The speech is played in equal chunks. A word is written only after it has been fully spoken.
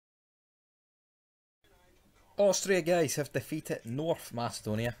Austria, guys, have defeated North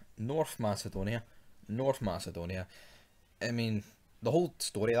Macedonia. North Macedonia. North Macedonia. I mean, the whole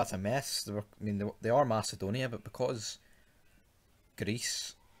story, that's a mess. They are Macedonia, but because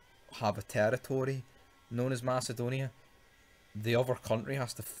Greece have a territory known as Macedonia, the other country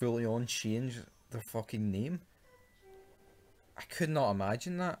has to fully on change their fucking name. I could not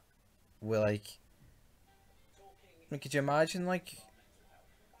imagine that. Could you imagine,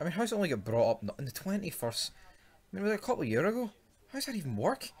 how's it only get brought up in the 21st? Was it a couple of years ago? How does that even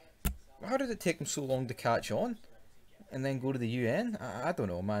work? How did it take them so long to catch on? And then go to the UN? I don't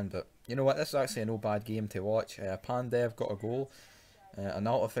know, man, but you know what? This is actually a no bad game to watch. Pandev got a goal.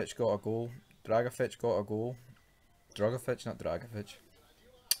 Analtovic got a goal. Dragovic got a goal. Dragovic, not Dragovic.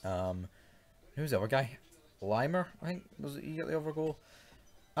 Who's the other guy? Limer, I think, he got the other goal.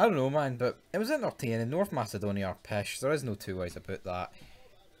 I don't know, man, but it was entertaining. North Macedonia are pish. There is no two ways about that.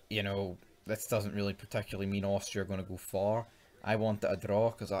 You know, this doesn't really particularly mean Austria are going to go far. I wanted a draw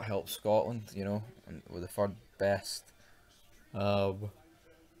because that helps Scotland, you know, and with the third best playoff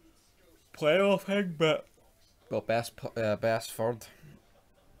thing, but well, best third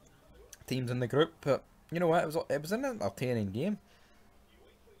teams in the group. But you know what? It was an entertaining game.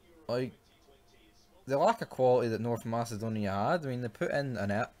 Like, the lack of quality that North Macedonia had, I mean, they put in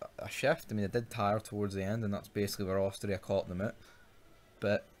a shift. I mean, they did tire towards the end, and that's basically where Austria caught them out.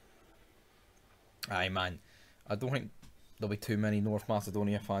 But, aye, man, I don't think there'll be too many North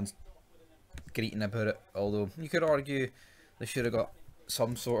Macedonia fans greeting about it. Although, you could argue they should have got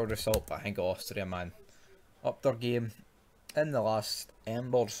some sort of result, but I think Austria, man, upped their game in the last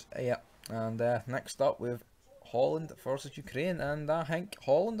embers. Yeah, and next up, we've Holland versus Ukraine, and I think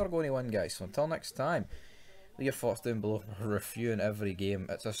Holland are going to win, guys. So until next time, leave your thoughts down below. We're reviewing every game.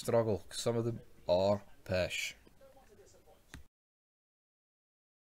 It's a struggle. Some of them are pish.